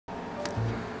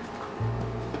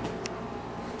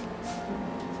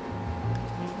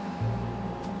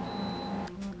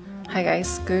Hi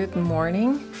guys, good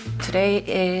morning. Today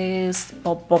is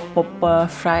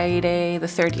Friday the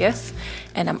 30th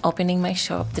and I'm opening my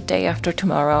shop the day after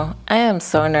tomorrow. I am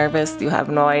so nervous, you have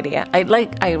no idea.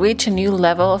 I reach a new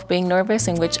level of being nervous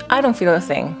in which I don't feel a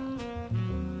thing.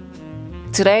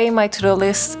 Today my to-do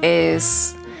list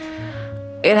it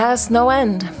has no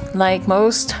end, like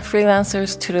most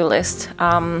freelancers' to-do list.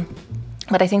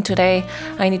 But I think today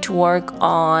I need to work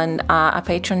on a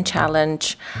Patreon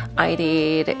challenge I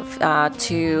did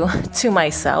to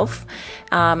myself,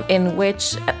 in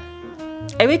which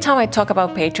every time I talk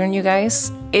about Patreon, you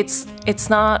guys, it's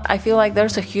not. I feel like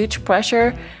there's a huge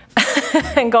pressure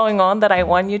going on that I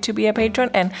want you to be a patron,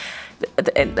 and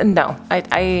no,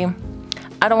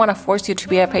 I don't want to force you to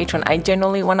be a patron. I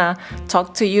genuinely want to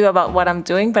talk to you about what I'm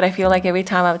doing, but I feel like every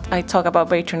time I talk about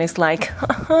Patreon, it's like,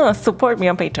 support me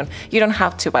on Patreon. You don't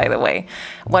have to, by the way.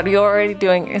 What you're already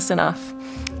doing is enough.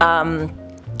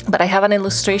 But I have an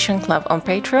illustration club on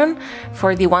Patreon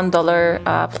for the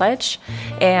 $1 pledge,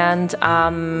 and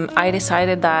I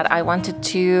decided that I wanted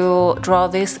to draw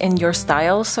this in your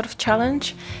style sort of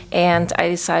challenge, and I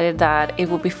decided that it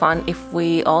would be fun if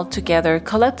we all together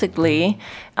collectively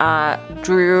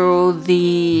drew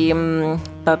the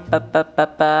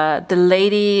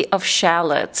Lady of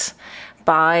Shalott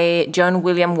by John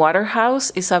William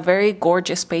Waterhouse. It's a very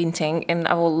gorgeous painting, and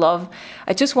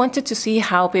I just wanted to see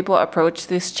how people approach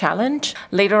this challenge.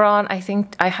 Later on, I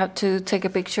think I have to take a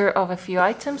picture of a few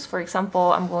items. For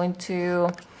example, I'm going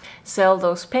to sell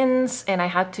those pins, and I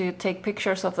had to take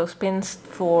pictures of those pins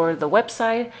for the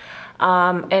website,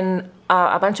 and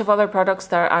a bunch of other products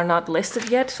that are not listed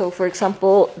yet. So for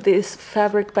example, these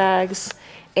fabric bags,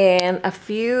 and a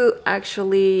few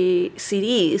actually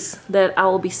CDs that I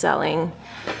will be selling.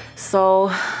 So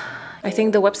I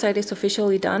think the website is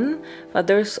officially done, but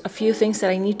there's a few things that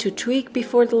I need to tweak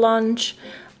before the launch.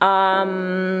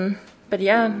 But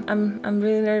yeah, I'm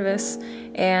really nervous,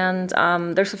 and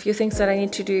there's a few things that I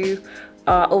need to do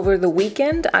over the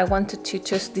weekend. I wanted to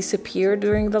just disappear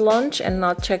during the launch and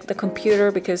not check the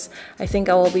computer, because I think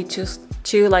I will be just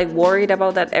too worried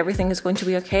about that everything is going to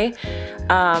be okay.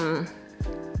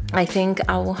 I think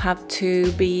I will have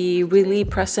to be really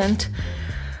present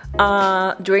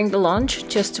during the launch,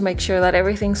 just to make sure that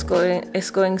everything's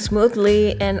going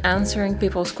smoothly, and answering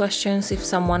people's questions if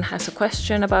someone has a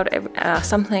question about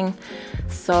something.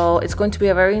 So it's going to be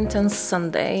a very intense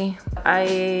Sunday.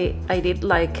 I did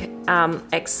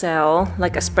Excel,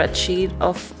 like a spreadsheet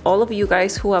of all of you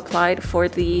guys who applied for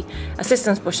the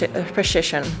assistance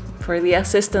position.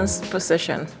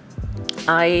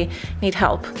 I need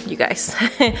help, you guys.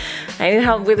 I need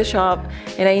help with the shop,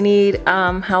 and I need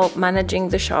help managing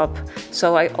the shop.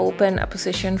 So I opened a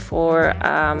position for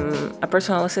a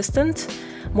personal assistant,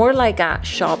 more like a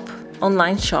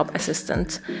online shop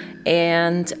assistant.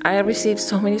 And I received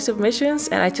so many submissions,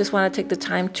 and I just want to take the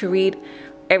time to read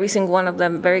every single one of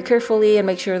them very carefully and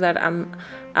make sure that I'm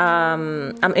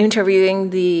interviewing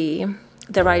the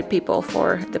right people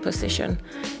for the position.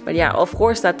 But yeah, of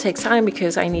course that takes time,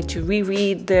 because I need to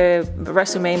reread the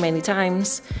resume many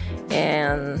times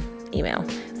and email.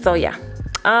 So yeah,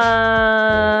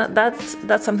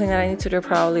 that's something that I need to do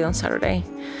probably on Saturday.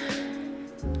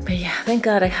 But yeah, thank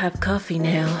God I have coffee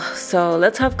now. So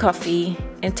let's have coffee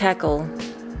and tackle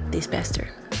this bastard.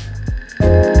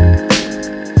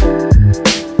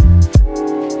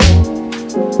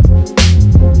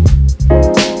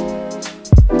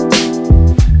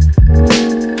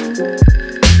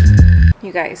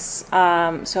 You guys,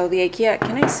 so the IKEA,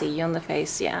 can I see you on the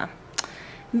face? Yeah.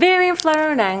 Very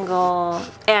flattering angle,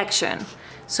 action.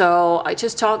 So I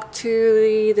just talked to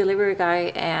the delivery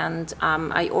guy, and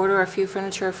I ordered a few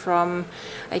furniture from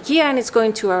IKEA, and it's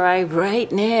going to arrive right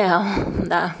now.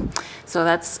 So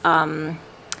that's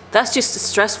just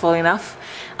stressful enough.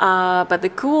 But the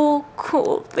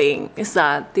cool thing is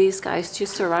that these guys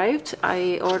just arrived.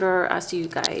 I ordered, as you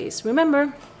guys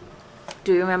remember.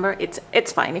 Do you remember?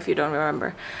 It's fine if you don't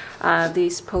remember.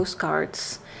 These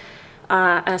postcards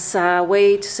as a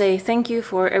way to say thank you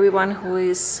for everyone who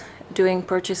is doing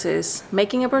purchases,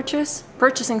 making a purchase,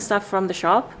 purchasing stuff from the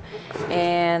shop.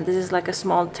 And this is like a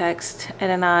small text,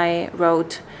 and then I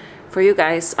wrote for you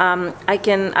guys. I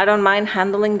don't mind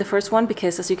handling the first one,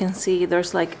 because as you can see,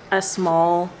 there's like a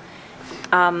small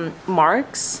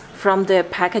marks from the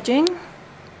packaging.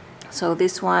 So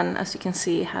this one, as you can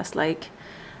see, has like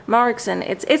marks, and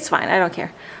it's fine, I don't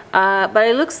care, but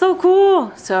it looks so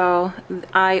cool. So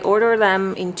I ordered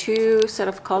them in 2 set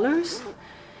of colors,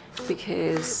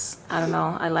 because I don't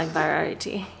know, I like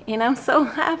variety, and I'm so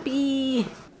happy.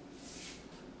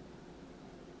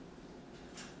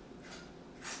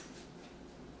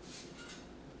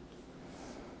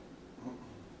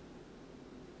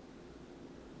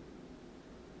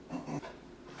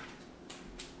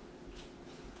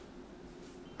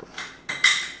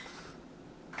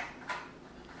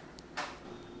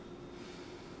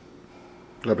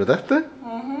 ¿Lo apretaste?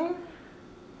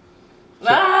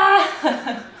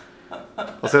 Ah!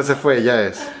 O sea, se fue, ya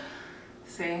es.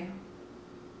 Sí.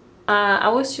 I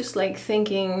was just like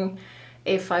thinking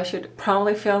if I should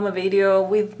probably film a video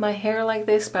with my hair like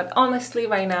this, but honestly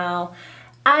right now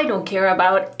I don't care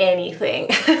about anything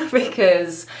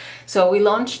because so we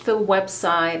launched the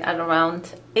website at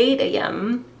around 8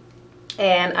 a.m.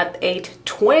 and at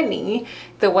 8:20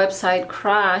 the website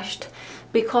crashed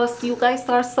because you guys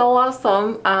are so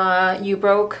awesome. You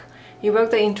broke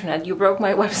the internet, you broke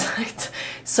my website.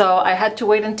 So I had to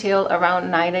wait until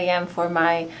around 9 a.m. for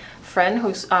my friend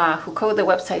who coded the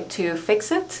website to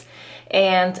fix it.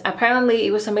 And apparently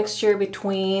it was a mixture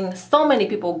between so many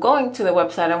people going to the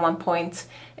website at one point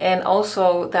and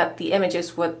also that the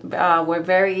images were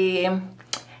very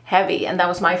heavy, and that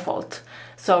was my fault.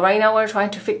 So right now we're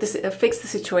trying to fix the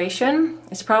situation.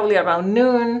 It's probably around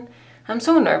noon. I'm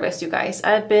so nervous, you guys.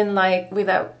 I've been like with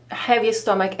a heavy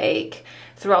stomach ache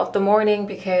throughout the morning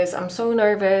because I'm so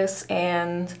nervous,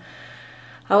 and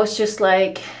I was just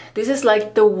like, this is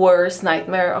like the worst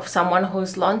nightmare of someone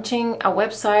who's launching a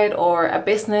website or a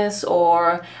business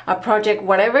or a project,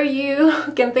 whatever you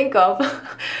can think of,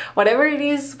 whatever it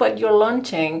is what you're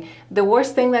launching. The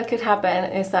worst thing that could happen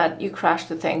is that you crash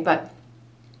the thing. But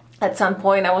at some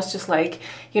point I was just like,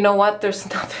 you know what,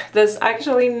 there's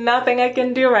actually nothing I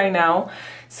can do right now.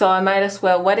 So I might as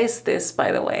well, what is this,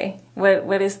 by the way?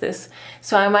 What is this?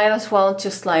 So I might as well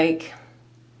just like,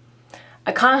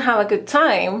 I can't have a good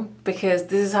time because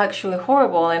this is actually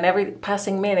horrible and every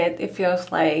passing minute it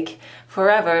feels like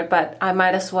forever, but I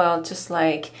might as well just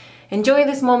like enjoy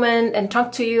this moment and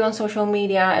talk to you on social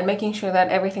media and making sure that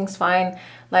everything's fine,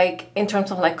 like in terms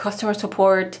of like customer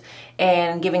support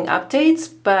and giving updates.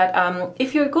 But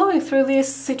if you're going through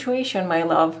this situation, my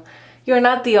love, you're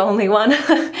not the only one.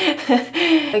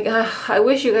 Like, I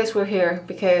wish you guys were here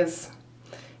because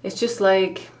it's just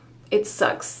like, it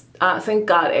sucks. Thank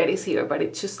God Eddie's here, but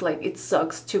it's just like, it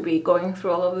sucks to be going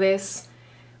through all of this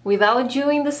without you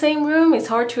in the same room. It's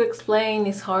hard to explain,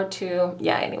 it's hard to,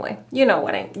 yeah, anyway, you know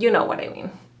what I mean.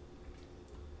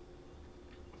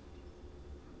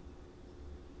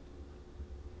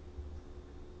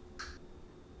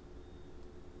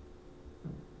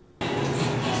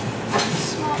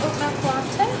 Small oat milk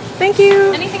latte. Thank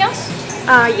you. Anything else?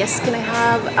 Yes, can I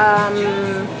have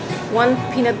one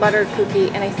peanut butter cookie,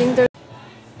 and I think there's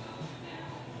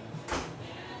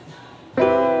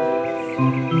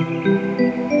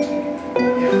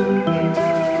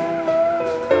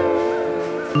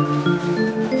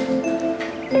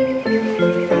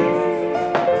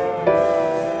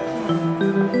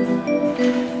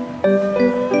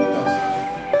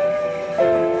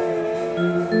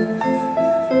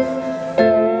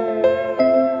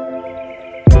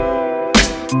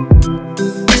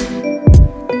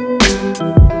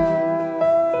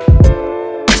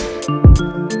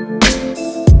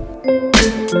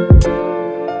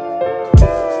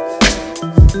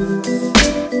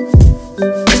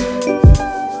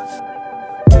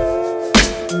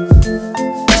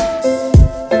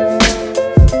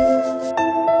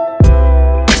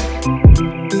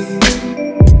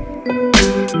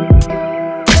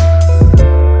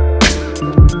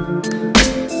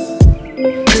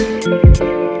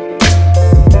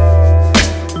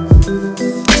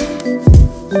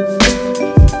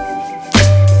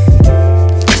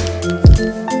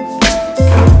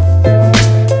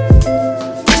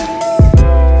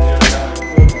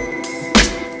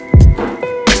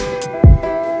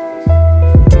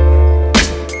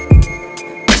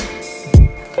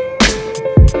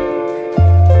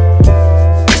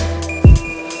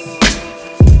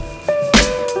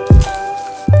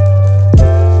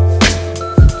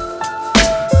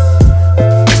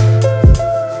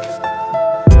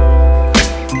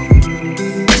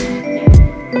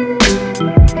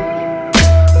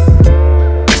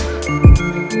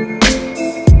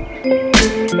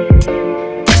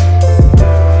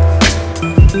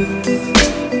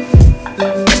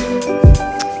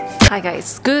Hi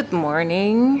guys, good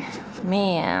morning.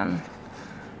 Man.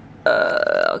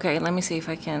 Okay, let me see if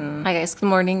I can. Hi guys, good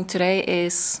morning. Today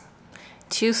is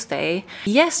Tuesday.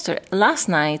 Last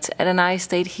night, Ed and I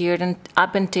stayed here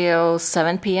up until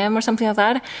 7 p.m. or something like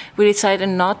that. We decided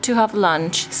not to have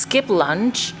lunch, skip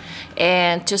lunch,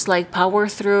 and just like power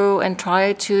through and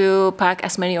try to pack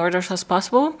as many orders as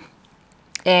possible.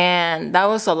 And that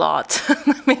was a lot,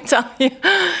 let me tell you.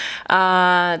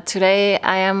 Today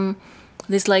I am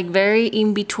this like very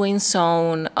in-between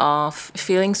zone of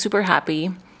feeling super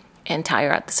happy and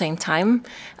tired at the same time.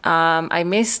 I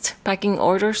missed packing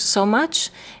orders so much,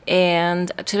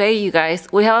 and today, you guys,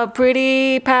 we have a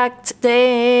pretty packed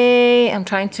day. I'm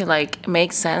trying to like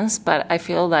make sense, but I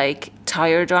feel like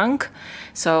tired drunk.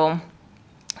 So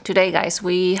today, guys,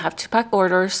 we have to pack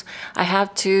orders. I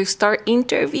have to start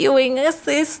interviewing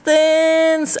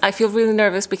assistants. I feel really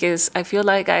nervous because I feel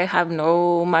like I have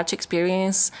no much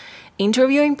experience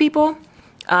interviewing people,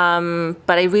 but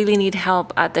I really need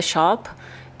help at the shop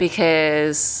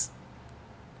because,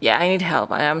 yeah, I need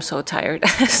help. I am so tired.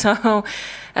 So,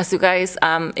 as you guys,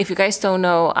 if you guys don't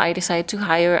know, I decided to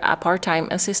hire a part-time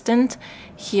assistant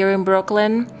here in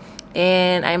Brooklyn.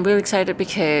 And I'm really excited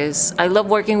because I love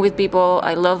working with people.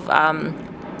 I love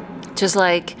just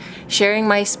like sharing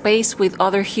my space with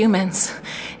other humans.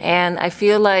 And I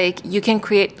feel like you can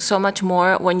create so much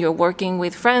more when you're working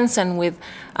with friends and with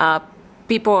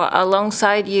people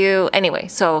alongside you. Anyway,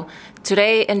 so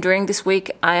today and during this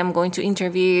week, I am going to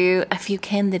interview a few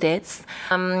candidates.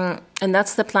 And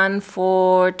that's the plan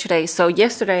for today. So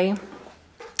yesterday...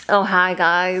 Oh, hi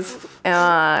guys.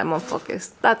 I'm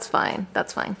unfocused. That's fine.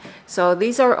 That's fine. So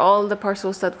these are all the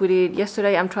parcels that we did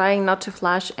yesterday. I'm trying not to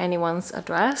flash anyone's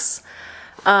address.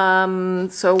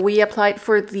 So we applied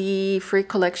for the free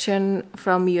collection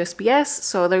from USPS.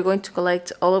 So they're going to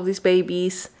collect all of these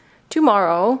babies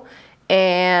tomorrow.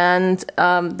 And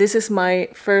this is my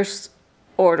first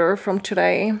order from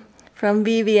today from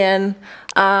Vivian.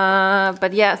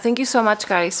 But yeah, thank you so much,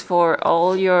 guys, for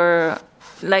all your...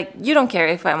 Like, you don't care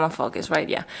if I'm on focus, right?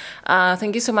 Yeah.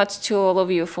 Thank you so much to all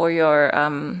of you for your,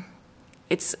 God,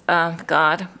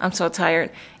 I'm so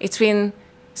tired. It's been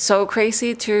so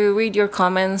crazy to read your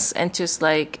comments and just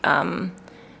like,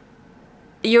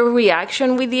 your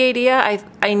reaction with the idea.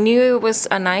 I knew it was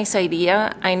a nice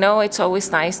idea. I know it's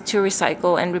always nice to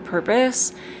recycle and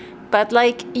repurpose, but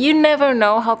like, you never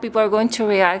know how people are going to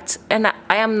react. And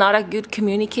I am not a good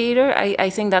communicator. I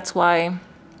think that's why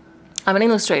I'm an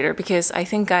illustrator, because I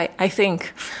think I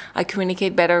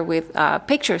communicate better with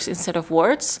pictures instead of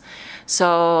words.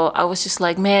 So I was just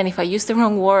like, man, if I use the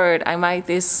wrong word, I might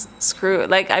screw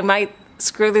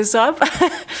this up.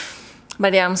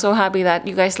 But yeah, I'm so happy that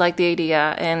you guys like the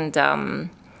idea, and I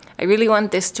really want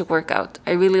this to work out.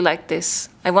 I really like this.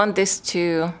 I want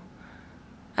you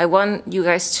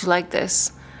guys to like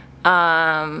this,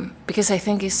 because I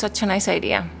think it's such a nice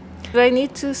idea. Do I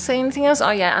need to say anything else?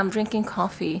 Oh yeah, I'm drinking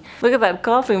coffee. Look at that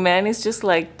coffee, man. It's just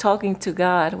like talking to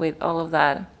God with all of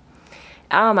that.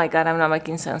 Oh my God, I'm not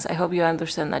making sense. I hope you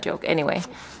understand that joke. Anyway,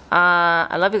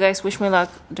 I love you guys. Wish me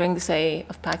luck during this day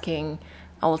of packing.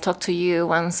 I will talk to you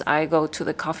once I go to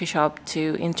the coffee shop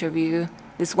to interview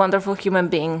this wonderful human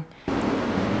being.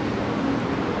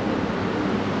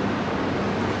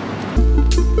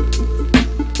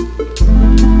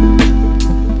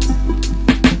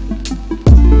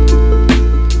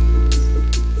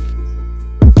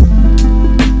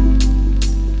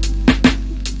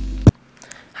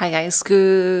 Hi guys,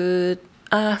 good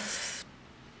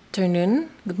afternoon,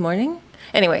 good morning.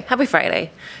 Anyway, happy Friday.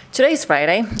 Today's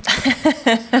Friday.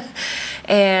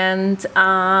 And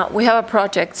we have a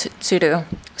project to do.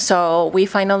 So we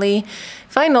finally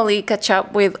catch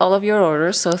up with all of your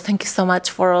orders. So thank you so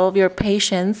much for all of your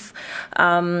patience.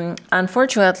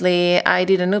 Unfortunately, I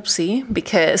did an oopsie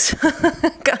because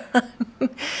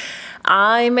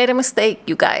I made a mistake,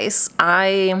 you guys.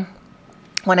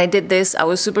 When I did this, I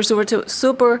was super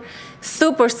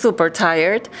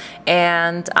tired,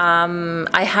 and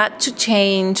I had to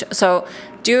change. So,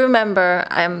 do you remember?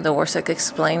 I'm the worst at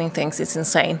explaining things. It's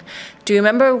insane. Do you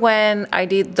remember when I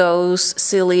did those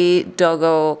silly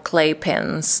doggo clay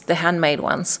pins, the handmade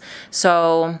ones?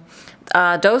 So,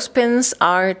 those pins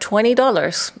are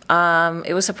 $20.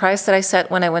 It was a price that I set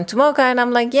when I went to Mocha, and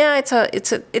I'm like, yeah,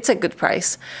 it's a good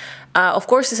price. Of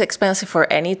course, it's expensive for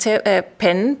any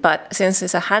pin, but since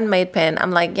it's a handmade pin,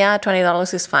 I'm like, yeah,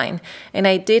 $20 is fine. And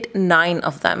I did 9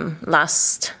 of them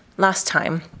last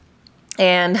time.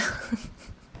 And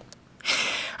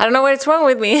I don't know what's wrong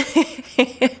with me.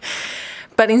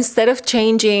 But instead of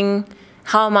changing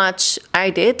how much I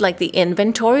did, like the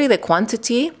inventory, the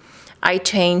quantity, I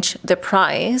changed the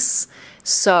price.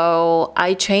 So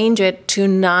I changed it to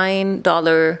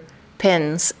 $9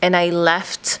 pins, and I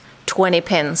left 20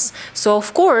 pins. So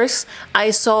of course I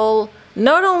sold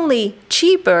not only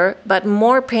cheaper but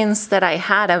more pins that I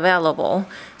had available.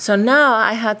 So now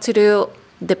I had to do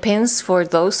the pins for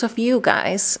those of you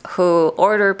guys who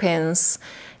order pins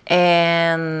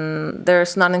and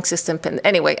there's non-existent pins.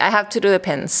 Anyway, I have to do the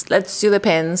pins. Let's do the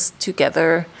pins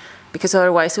together, because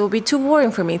otherwise it will be too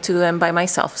boring for me to do them by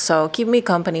myself. So keep me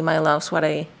company, my loves, while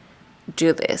I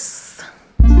do this.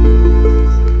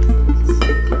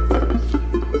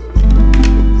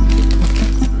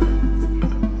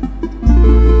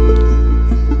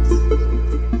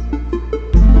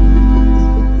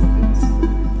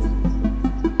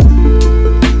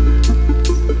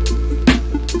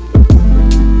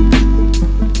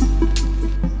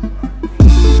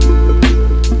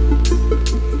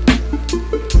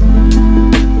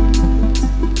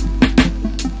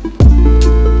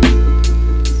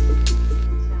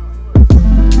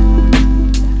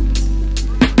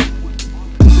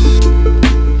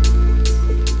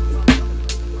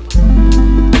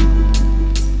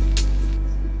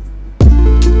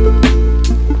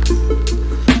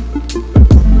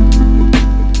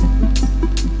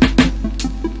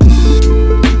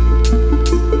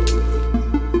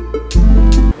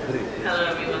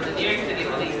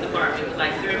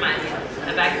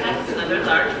 The backpacks and other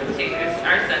large containers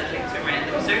are subject to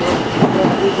random search.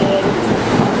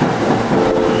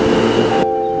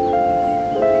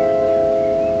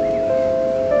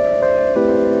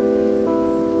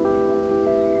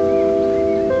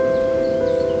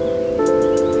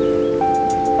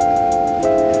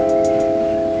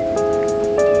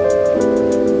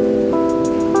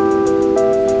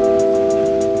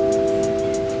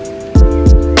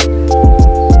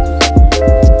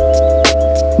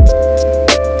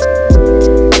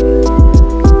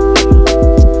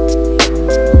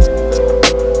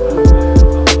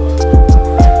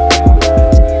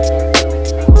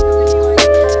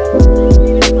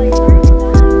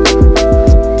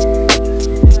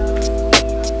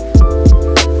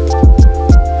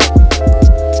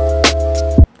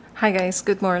 Hi guys,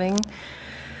 good morning.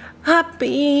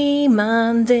 Happy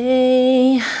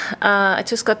Monday. I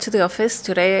just got to the office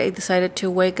today. I decided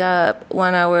to wake up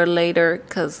 1 hour later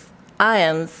because I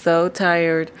am so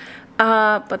tired.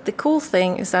 But the cool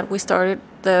thing is that we started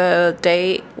the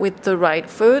day with the right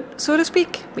foot, so to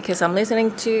speak, because I'm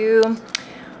listening to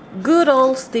good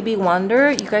old Stevie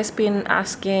Wonder. You guys been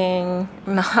asking,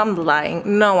 no, I'm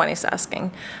lying, no one is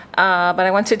asking, but I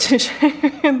wanted to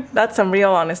share, that's some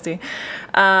real honesty.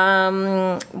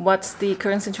 What's the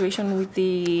current situation with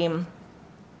the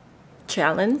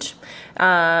challenge?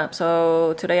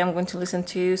 So today I'm going to listen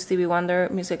to Stevie Wonder,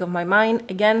 Music of My Mind.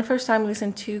 Again, first time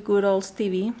listen to good old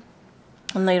Stevie,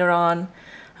 and later on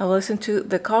I will listen to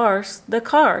The Cars,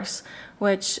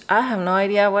 which I have no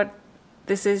idea what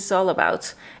this is all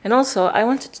about. And also I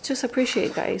wanted to just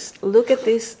appreciate, guys, look at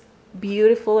this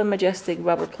beautiful and majestic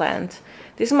rubber plant.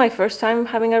 This is my first time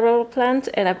having a rubber plant,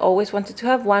 and I've always wanted to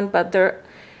have one, but they're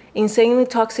insanely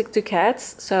toxic to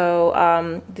cats.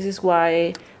 So this is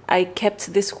why I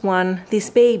kept this one, this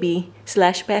baby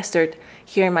slash bastard,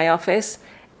 here in my office.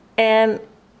 And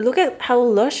look at how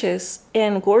luscious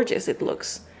and gorgeous it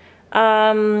looks.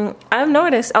 I've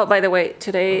noticed, oh, by the way,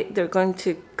 today they're going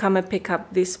to come and pick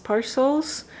up these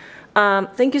parcels.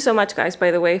 Thank you so much, guys, by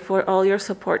the way, for all your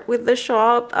support with the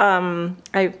shop.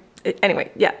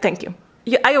 Anyway, yeah, thank you.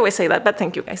 Yeah, I always say that, but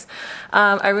thank you, guys.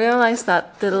 I realized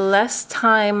that the less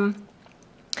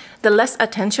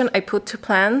attention I put to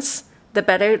plants, the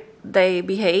better they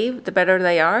behave, the better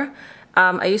they are.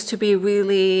 I used to be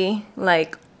really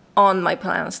like on my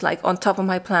plants, like on top of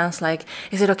my plants, like,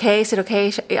 is it okay? Is it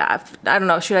okay? Yeah, I don't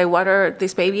know. Should I water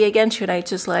this baby again? Should I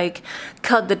just like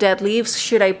cut the dead leaves?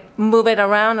 Should I move it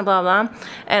around and blah, blah?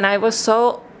 And I was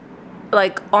so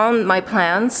like on my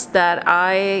plants that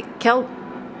I killed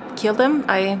them.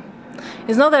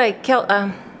 It's not that I killed,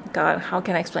 God, how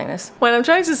can I explain this? What I'm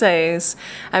trying to say is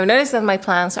I've noticed that my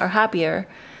plants are happier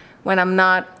when I'm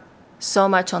not so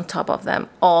much on top of them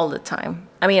all the time.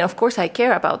 I mean, of course I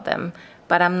care about them,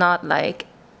 but I'm not like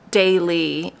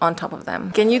daily on top of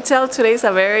them. Can you tell today's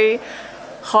a very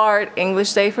hard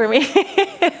English day for me?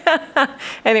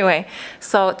 Anyway,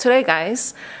 so today,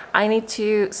 guys, I need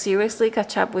to seriously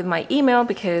catch up with my email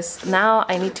because now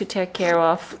I need to take care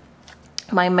of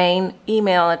my main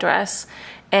email address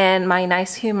and my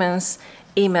Nice Humans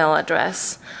email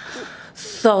address.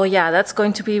 So yeah, that's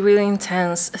going to be really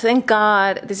intense. Thank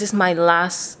God this is my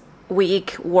last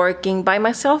week working by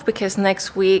myself, because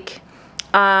next week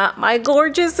my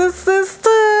gorgeous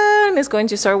assistant is going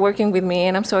to start working with me,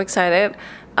 and I'm so excited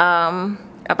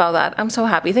about that. I'm so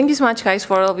happy. Thank you so much, guys,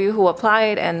 for all of you who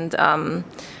applied, and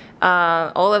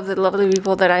all of the lovely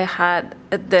people that I had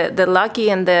the lucky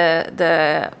and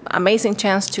the amazing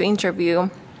chance to interview.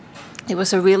 It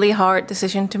was a really hard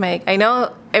decision to make. I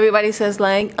know everybody says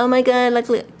like, oh my God, like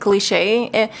cliche.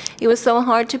 It was so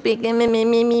hard to pick,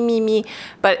 me.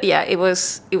 But yeah, it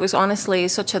was honestly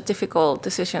such a difficult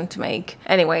decision to make.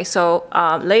 Anyway, so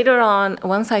later on,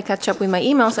 once I catch up with my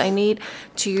emails, I need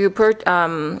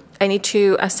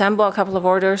to assemble a couple of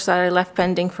orders that I left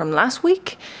pending from last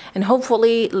week, and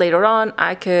hopefully later on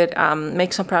I could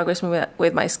make some progress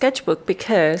with my sketchbook,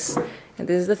 because, and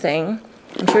this is the thing,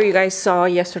 I'm sure you guys saw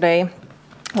yesterday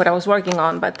what I was working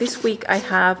on, but this week I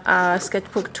have a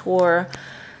sketchbook tour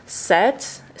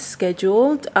set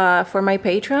scheduled for my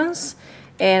patrons,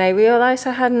 and I realized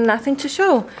I had nothing to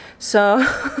show. So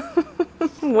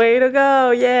way to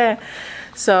go, yeah.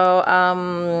 So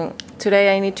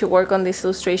today I need to work on these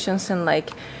illustrations and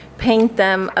like paint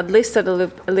them at least a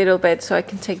little bit so I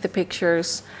can take the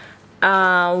pictures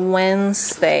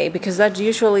Wednesday, because that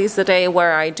usually is the day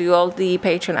where I do all the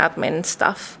patron admin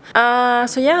stuff.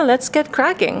 So yeah, let's get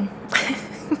cracking.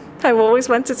 I've always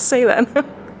wanted to say that.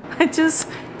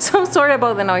 So sorry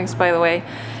about the noise, by the way.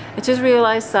 I just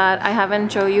realized that I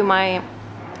haven't shown you my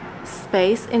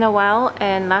space in a while,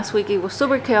 and last week it was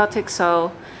super chaotic,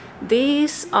 so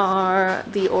these are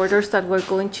the orders that we're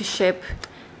going to ship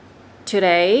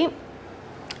today,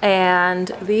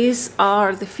 and these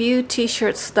are the few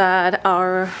t-shirts that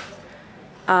are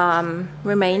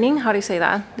remaining. How do you say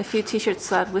that? The few t-shirts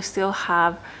that we still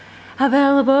have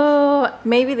available.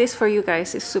 Maybe this for you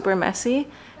guys is super messy,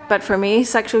 but for me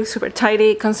it's actually super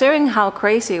tidy considering how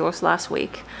crazy it was last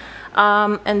week.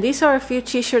 And these are a few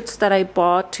t-shirts that I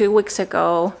bought 2 weeks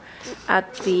ago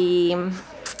at the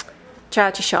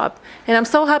charity shop, and I'm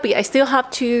so happy. I still have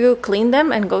to clean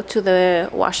them and go to the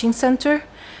washing center,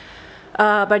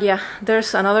 but yeah,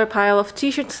 there's another pile of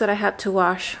t-shirts that I had to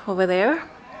wash over there.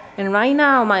 And right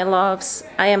now, my loves,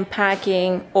 I am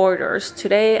packing orders.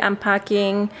 Today I'm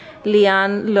packing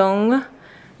Lian Long,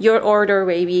 your order,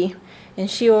 baby, and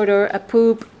she ordered a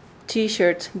poop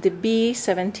t-shirt, the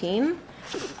B17.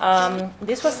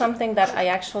 This was something that I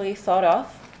actually thought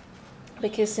of,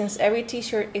 because since every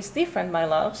t-shirt is different, my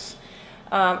loves,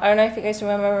 I don't know if you guys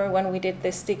remember when we did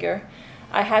this sticker,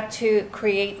 I had to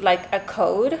create like a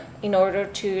code in order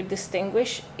to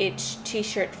distinguish each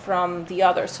t-shirt from the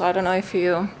other. So I don't know if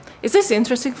you... Is this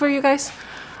interesting for you guys?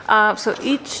 So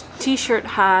each t-shirt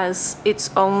has its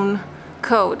own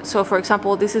code. So for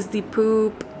example, this is the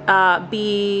poop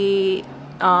B19.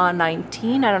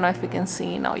 I don't know if you can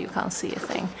see. No, you can't see a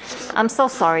thing. I'm so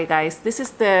sorry, guys. This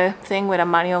is the thing with a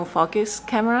manual focus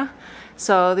camera.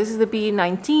 So this is the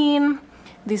B19.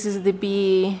 This is the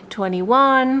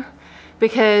B21.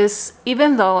 Because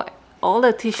even though all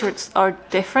the t-shirts are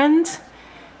different,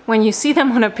 when you see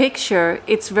them on a picture,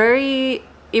 it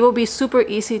will be super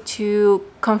easy to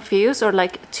confuse, or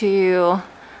like to,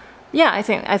 yeah, I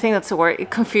think that's the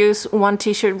word, confuse one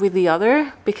t-shirt with the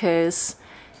other, because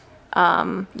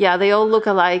yeah, they all look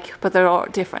alike, but they're all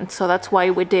different. So that's why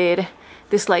we did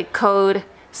this like code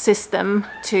system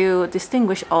to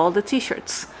distinguish all the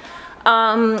t-shirts.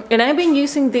 And I've been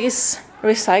using this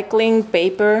recycling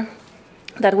paper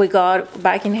that we got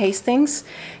back in Hastings.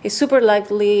 It's super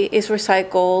lightly, it's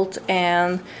recycled,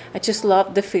 and I just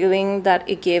love the feeling that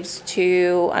it gives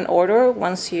to an order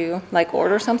once you like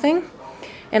order something.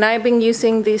 And I've been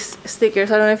using these stickers,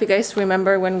 I don't know if you guys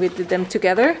remember when we did them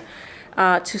together,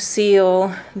 to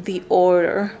seal the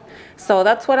order. So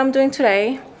that's what I'm doing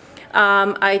today.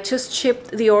 I just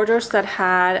shipped the orders that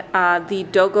had the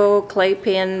Dogo clay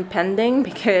pin pending,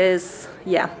 because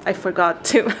yeah, I forgot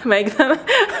to make them.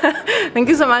 Thank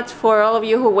you so much for all of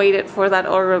you who waited for that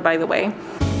order, by the way.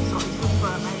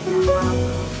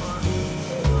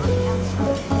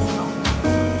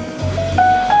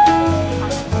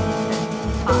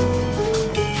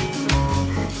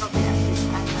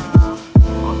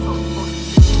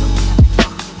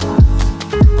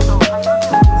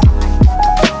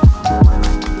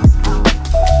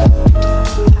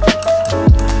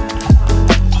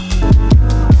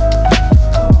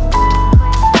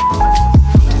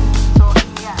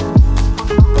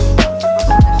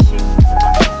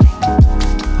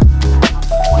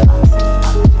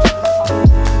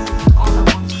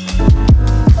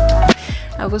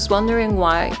 I was wondering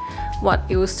what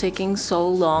it was taking so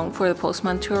long for the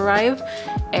postman to arrive,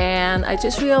 and I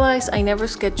just realized I never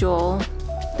schedule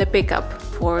the pickup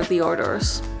for the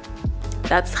orders.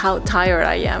 That's how tired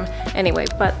I am. Anyway,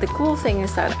 but the cool thing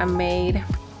is that I made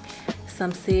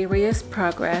some serious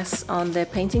progress on the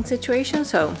painting situation.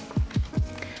 So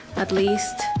at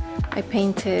least I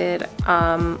painted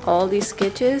all these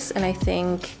sketches, and I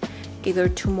think either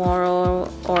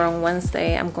tomorrow or on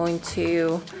Wednesday I'm going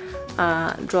to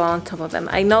draw on top of them.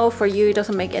 I know for you it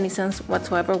doesn't make any sense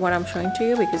whatsoever what I'm showing to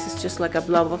you, because it's just like a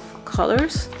blob of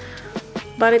colors,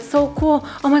 but it's so cool.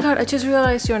 Oh my god, I just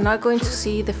realized you're not going to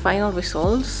see the final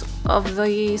results of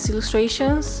these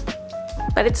illustrations,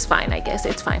 but it's fine, I guess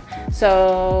it's fine.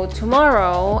 So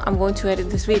tomorrow I'm going to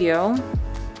edit this video,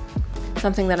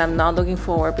 something that I'm not looking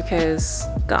forward, because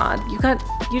god, you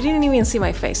didn't even see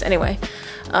my face. Anyway,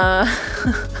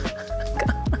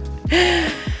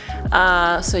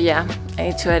 so yeah, I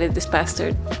need to edit this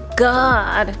bastard.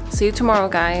 God! See you tomorrow,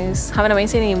 guys. Have an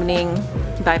amazing evening.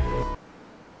 Bye.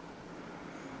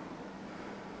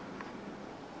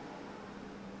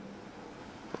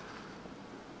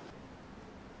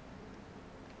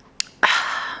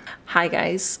 Hi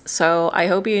guys, so I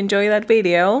hope you enjoyed that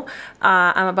video.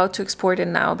 I'm about to export it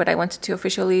now, but I wanted to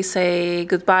officially say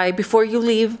goodbye. Before you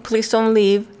leave, please don't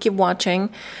leave, keep watching.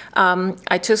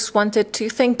 I just wanted to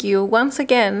thank you once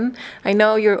again. I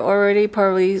know you're already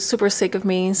probably super sick of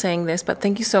me saying this, but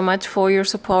thank you so much for your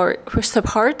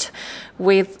support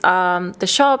with the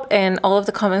shop and all of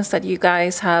the comments that you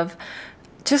guys have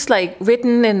just like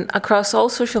written and across all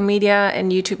social media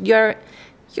and YouTube.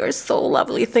 You're so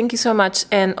lovely. Thank you so much.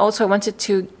 And also I wanted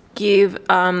to give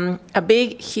a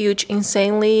big, huge,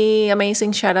 insanely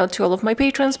amazing shout out to all of my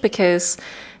patrons, because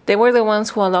they were the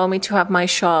ones who allowed me to have my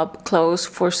shop closed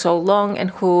for so long, and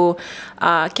who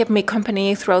kept me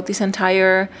company throughout this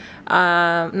entire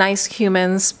Nice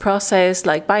Humans process,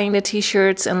 like buying the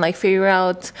t-shirts and like figure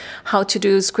out how to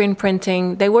do screen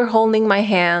printing. They were holding my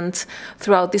hand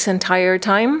throughout this entire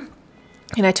time.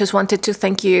 And I just wanted to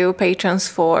thank you, patrons,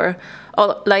 for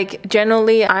like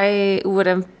generally I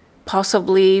wouldn't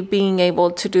possibly being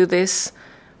able to do this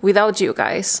without you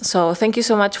guys. So thank you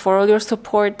so much for all your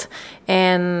support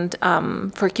and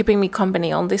for keeping me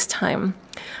company all this time.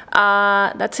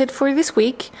 That's it for this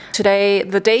week. Today,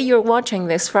 the day you're watching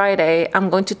this, Friday, I'm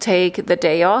going to take the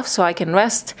day off so I can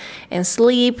rest and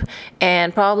sleep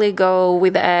and probably go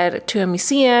with Ed to a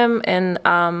museum and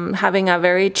having a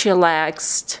very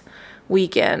chillaxed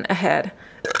weekend ahead.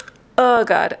 Oh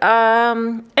God.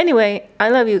 Anyway, I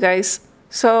love you guys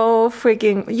so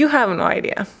freaking, you have no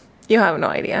idea. You have no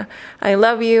idea. I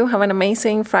love you. Have an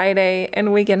amazing Friday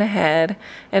and weekend ahead.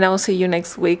 And I'll see you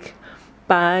next week.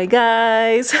 Bye,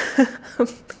 guys.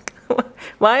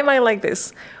 Why am I like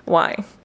this? Why?